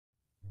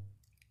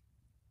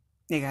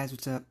Hey guys,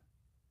 what's up?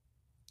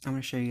 I'm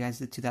gonna show you guys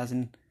the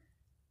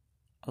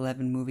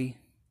 2011 movie,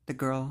 The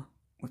Girl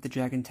with the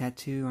Dragon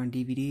Tattoo on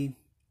DVD.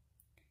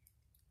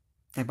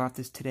 I bought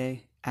this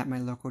today at my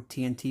local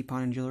TNT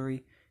Pawn and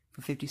Jewelry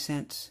for 50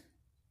 cents.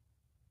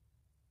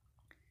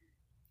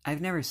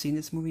 I've never seen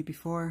this movie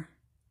before.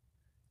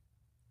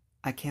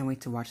 I can't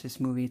wait to watch this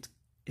movie.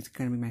 It's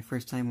gonna be my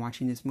first time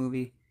watching this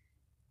movie,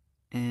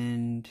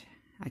 and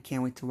I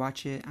can't wait to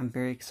watch it. I'm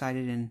very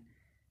excited, and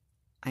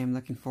I am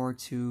looking forward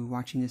to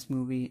watching this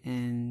movie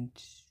and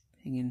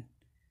hanging.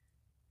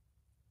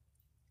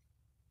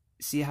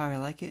 See how I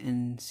like it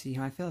and see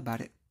how I feel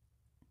about it.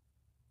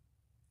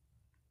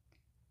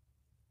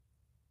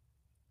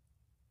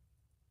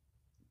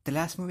 The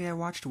last movie I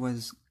watched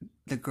was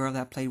The Girl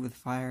That Played with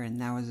Fire, and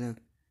that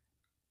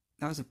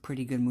was a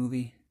pretty good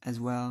movie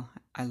as well.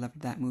 I loved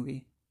that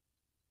movie.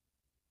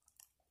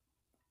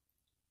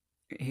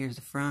 Here's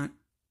the front.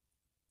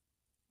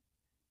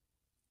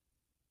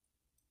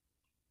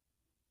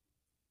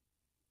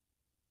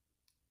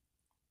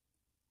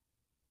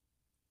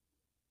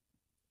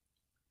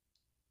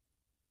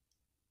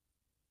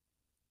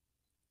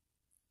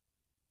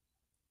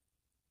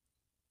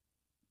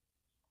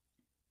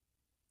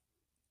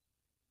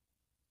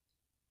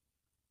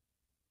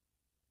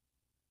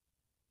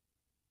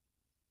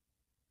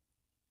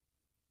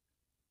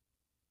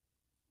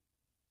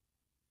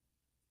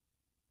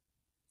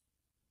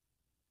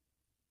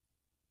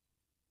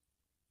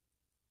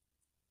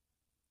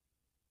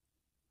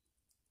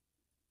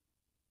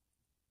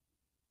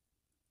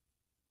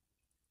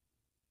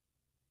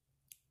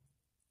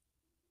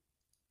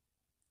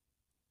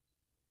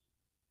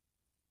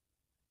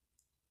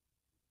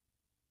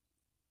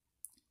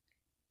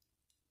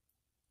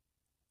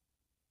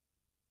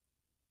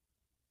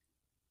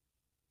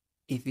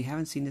 If you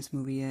haven't seen this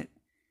movie yet,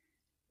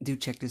 do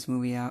check this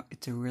movie out.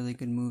 It's a really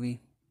good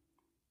movie.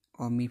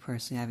 Well, me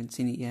personally, I haven't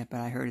seen it yet, but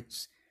I heard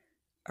it's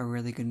a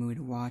really good movie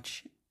to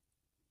watch.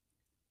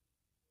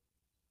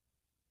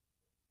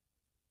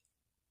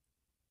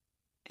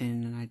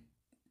 And I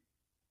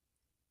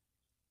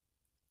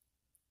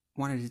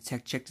wanted to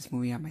check this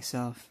movie out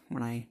myself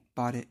when I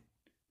bought it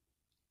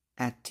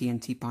at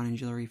TNT Pawn and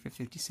Jewelry for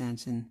 50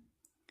 cents. And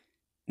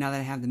now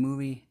that I have the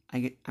movie,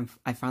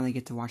 I finally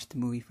get to watch the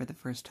movie for the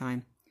first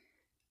time.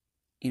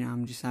 You know,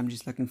 I'm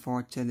just looking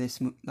forward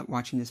to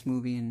watching this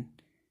movie and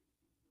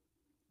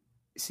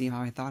see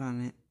how I thought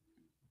on it.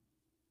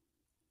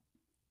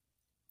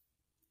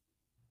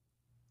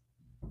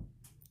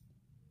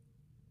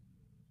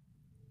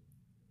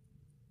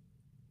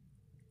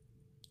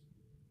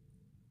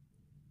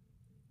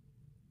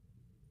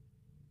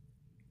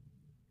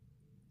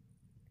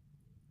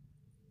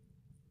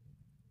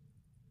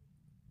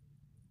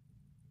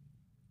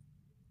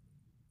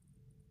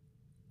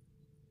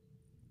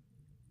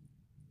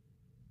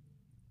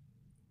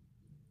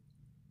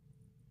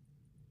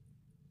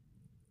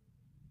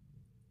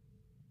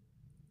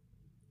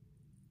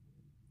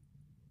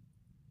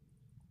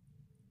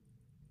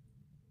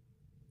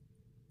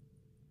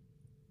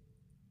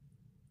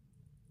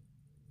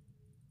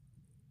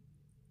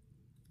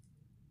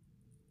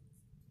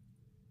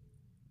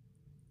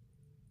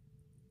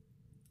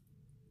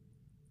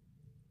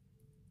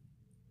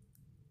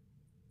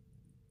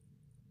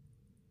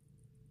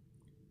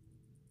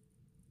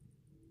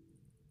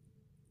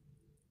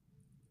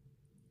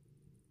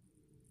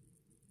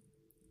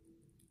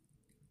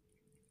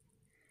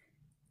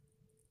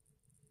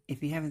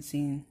 If you haven't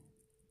seen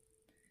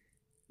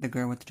The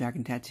Girl with the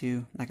Dragon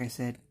Tattoo, like I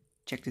said,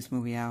 check this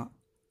movie out.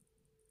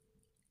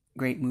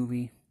 Great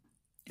movie.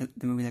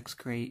 The movie looks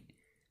great.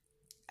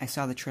 I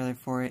saw the trailer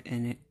for it,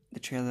 and the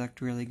trailer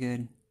looked really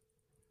good.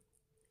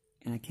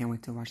 And I can't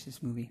wait to watch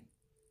this movie.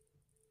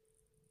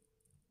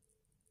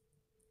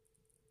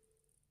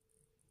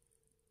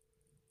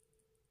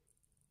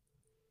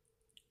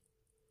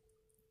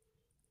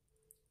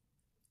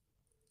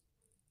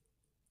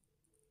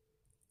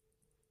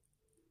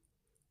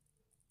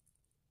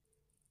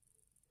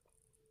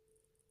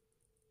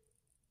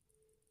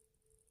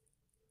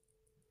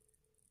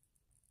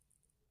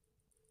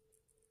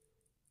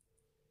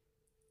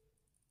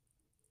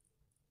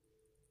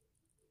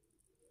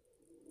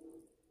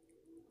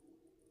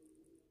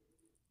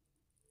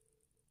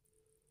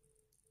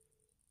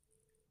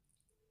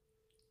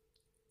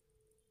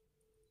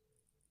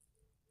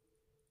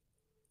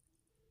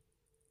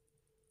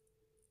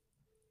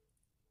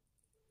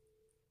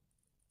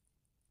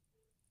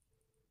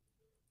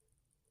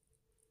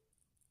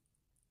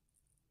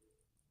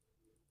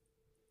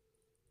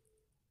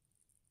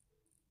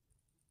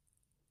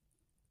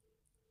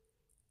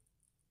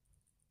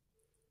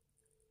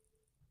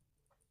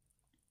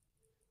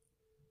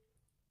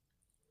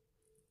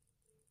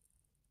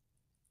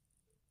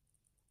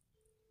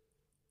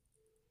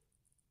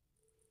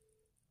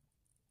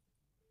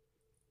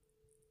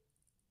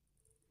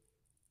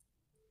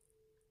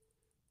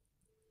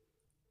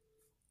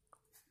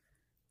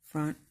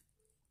 Front.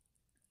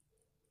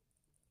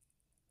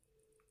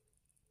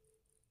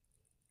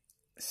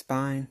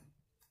 Spine.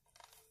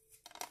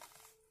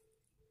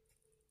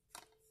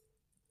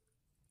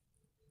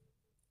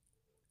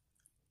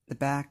 the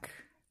back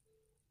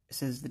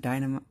says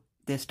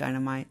this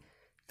dynamite.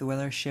 The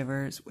Weller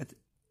shivers with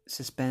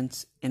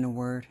suspense in a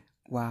word.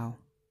 Wow.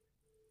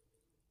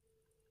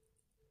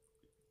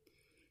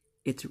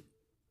 It's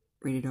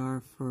rated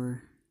R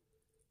for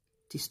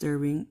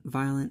disturbing,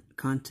 violent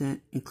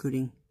content,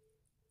 including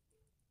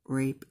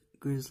rape,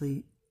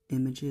 grisly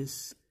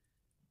images,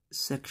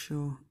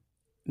 sexual,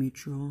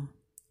 mutual,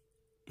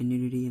 and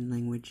nudity in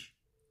language.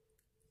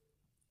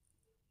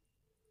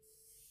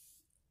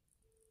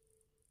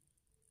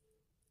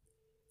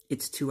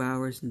 It's 2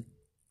 hours and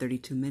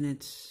 32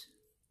 minutes.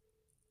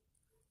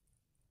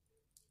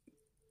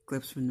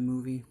 Clips from the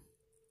movie.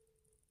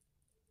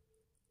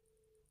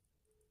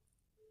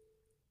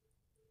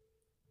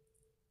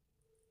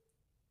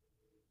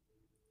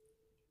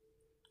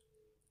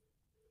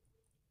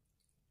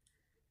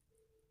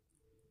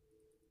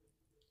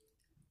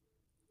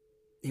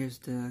 Here's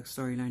the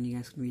storyline. You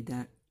guys can read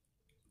that.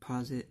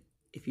 Pause it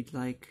if you'd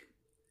like.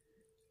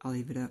 I'll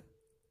leave it up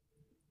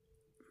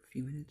for a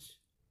few minutes.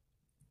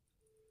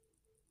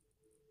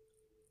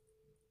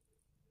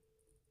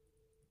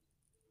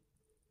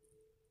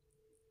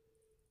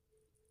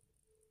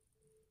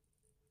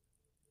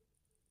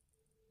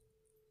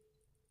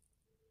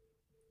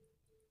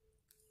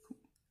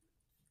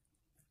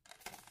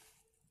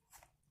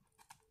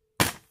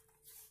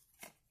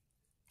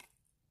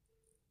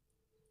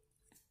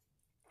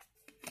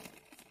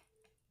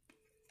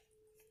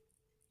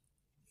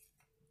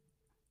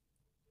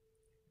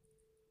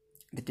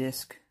 The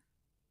disc.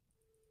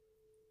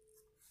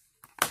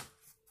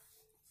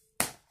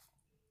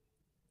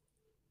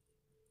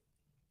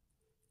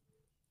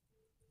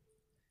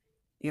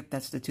 Yep,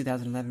 that's the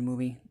 2011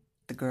 movie,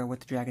 The Girl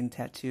with the Dragon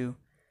Tattoo,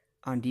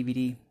 on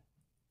DVD.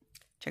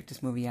 Check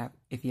this movie out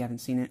if you haven't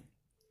seen it.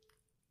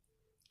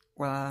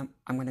 Well,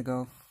 I'm going to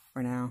go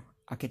for now.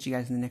 I'll catch you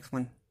guys in the next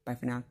one. Bye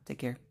for now. Take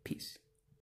care. Peace.